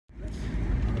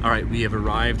All right, we have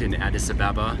arrived in Addis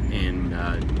Ababa in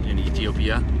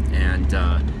Ethiopia, and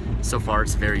so far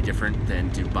it's very different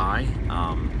than Dubai.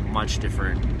 Much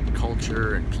different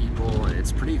culture and people, and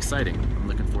it's pretty exciting. I'm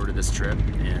looking forward to this trip,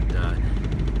 and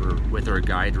we're with our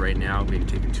guide right now, being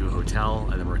taken to a hotel,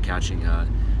 and then we're catching a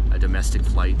domestic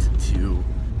flight to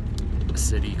a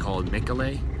city called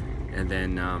Mekelle, and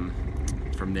then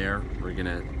from there we're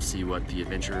gonna see what the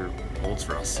adventure holds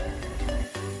for us.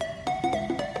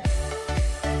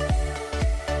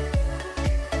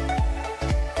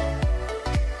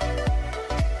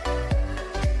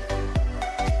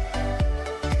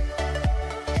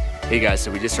 Hey guys,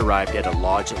 so we just arrived at a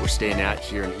lodge that we're staying at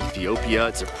here in Ethiopia.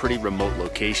 It's a pretty remote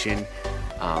location,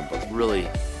 but really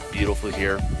beautiful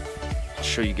here. I'll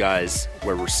show you guys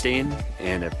where we're staying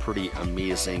and a pretty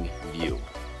amazing view.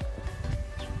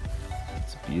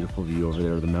 It's a beautiful view over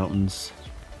there of the mountains.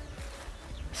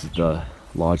 This is the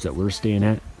lodge that we're staying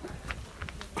at.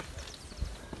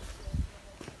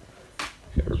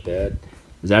 Got our bed.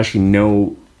 There's actually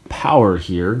no power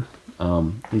here.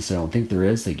 At least I don't think there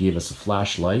is. They gave us a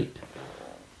flashlight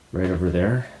right over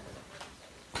there.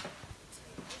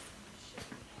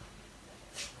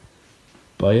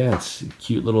 But yeah, it's a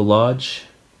cute little lodge.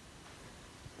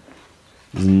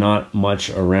 There's not much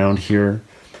around here.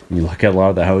 When you look at a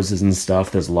lot of the houses and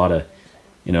stuff, there's a lot of,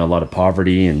 a lot of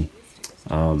poverty and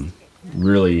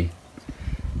really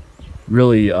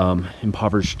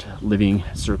impoverished living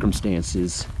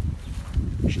circumstances,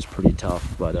 which is pretty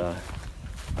tough, but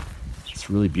it's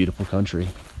a really beautiful country.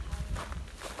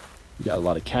 We got a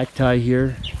lot of cacti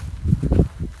here.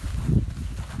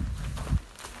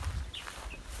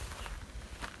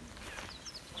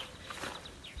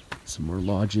 Some more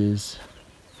lodges.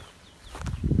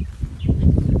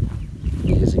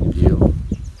 Amazing view.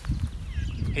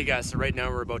 Hey guys, so right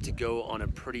now we're about to go on a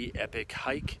pretty epic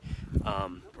hike.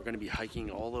 We're going to be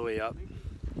hiking all the way up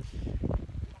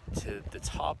to the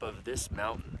top of this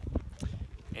mountain.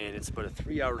 And it's about a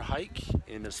 3-hour hike,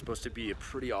 and there's supposed to be a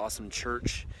pretty awesome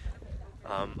church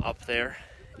up there,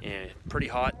 and pretty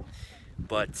hot,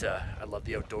 but I love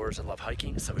the outdoors, I love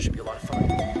hiking, so it should be a lot of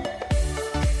fun.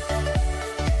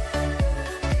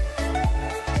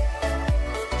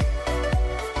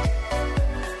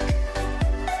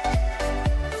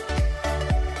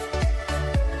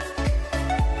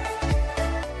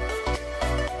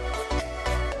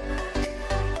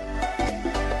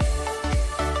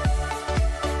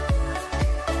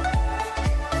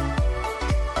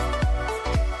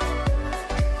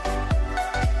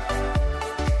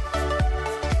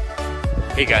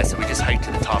 Hey guys, so we just hiked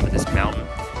to the top of this mountain.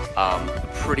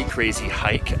 Pretty crazy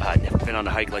hike. Never been on a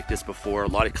hike like this before. A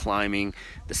lot of climbing,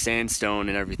 the sandstone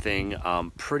and everything.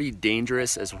 Pretty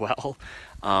dangerous as well.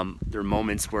 There are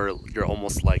moments where you're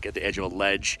almost like at the edge of a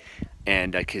ledge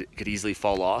and could easily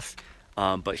fall off.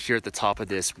 But here at the top of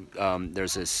this,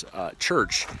 there's this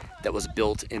church that was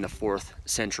built in the 4th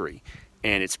century.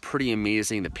 And it's pretty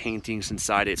amazing, the paintings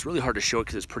inside it. It's really hard to show it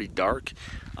because it's pretty dark,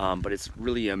 but it's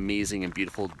really amazing and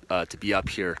beautiful to be up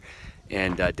here,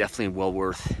 and definitely well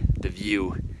worth the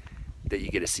view that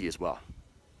you get to see as well.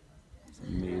 It's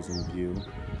an amazing view.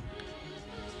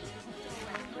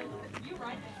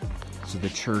 So the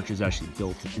church is actually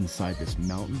built inside this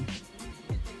mountain,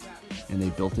 and they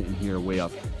built it in here way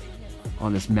up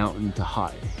on this mountain to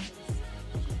hide.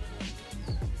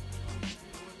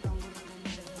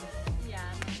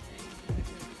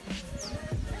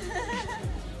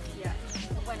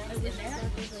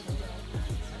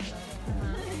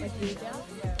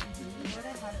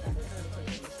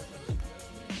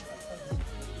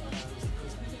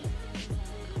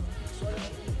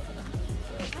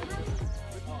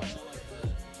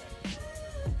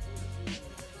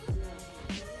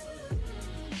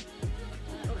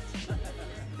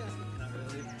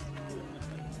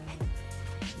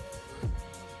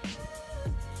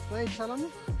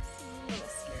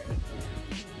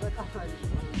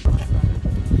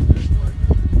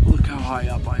 Look how high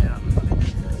up I am.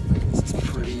 This is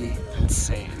pretty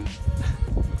insane.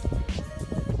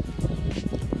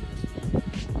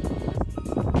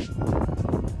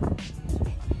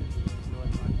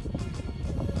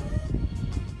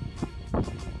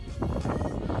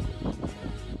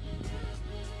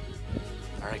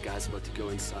 Alright guys, about to go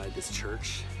inside this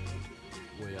church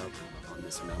way up on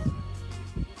this mountain.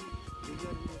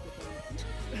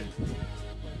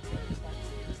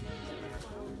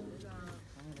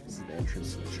 This is the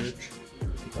entrance to the church.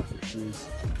 Take off your shoes.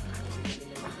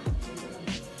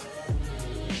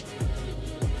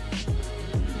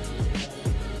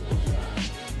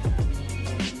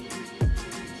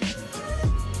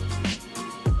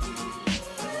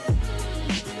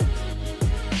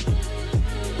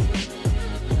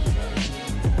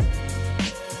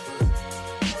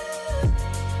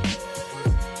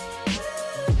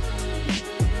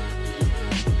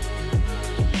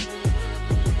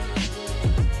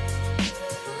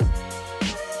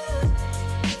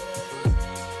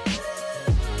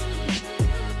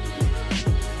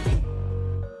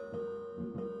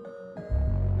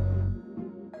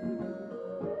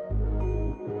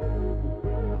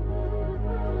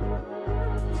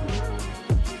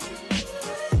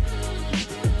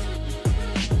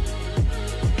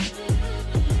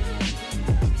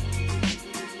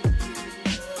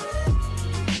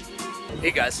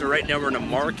 Hey guys, so right now we're in a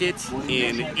market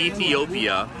in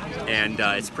Ethiopia, and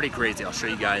it's pretty crazy. I'll show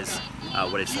you guys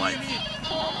what it's like. As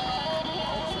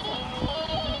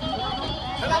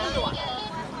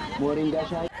you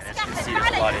can see, there's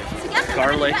a lot of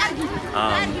garlic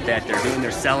that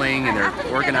they're selling and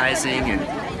they're organizing, and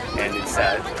it's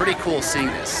pretty cool seeing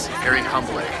this. Very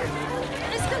humbling.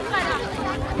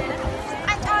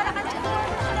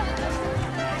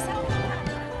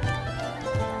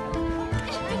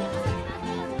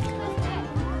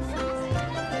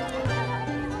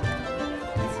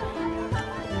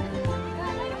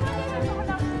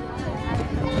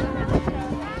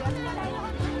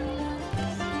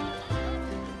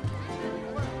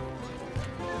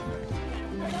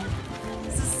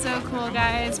 So cool,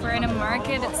 guys. We're in a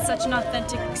market. It's such an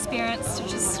authentic experience to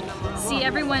just see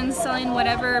everyone selling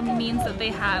whatever means that they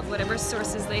have, whatever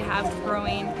sources they have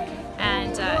growing,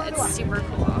 and it's super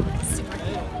cool. Super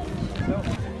cool.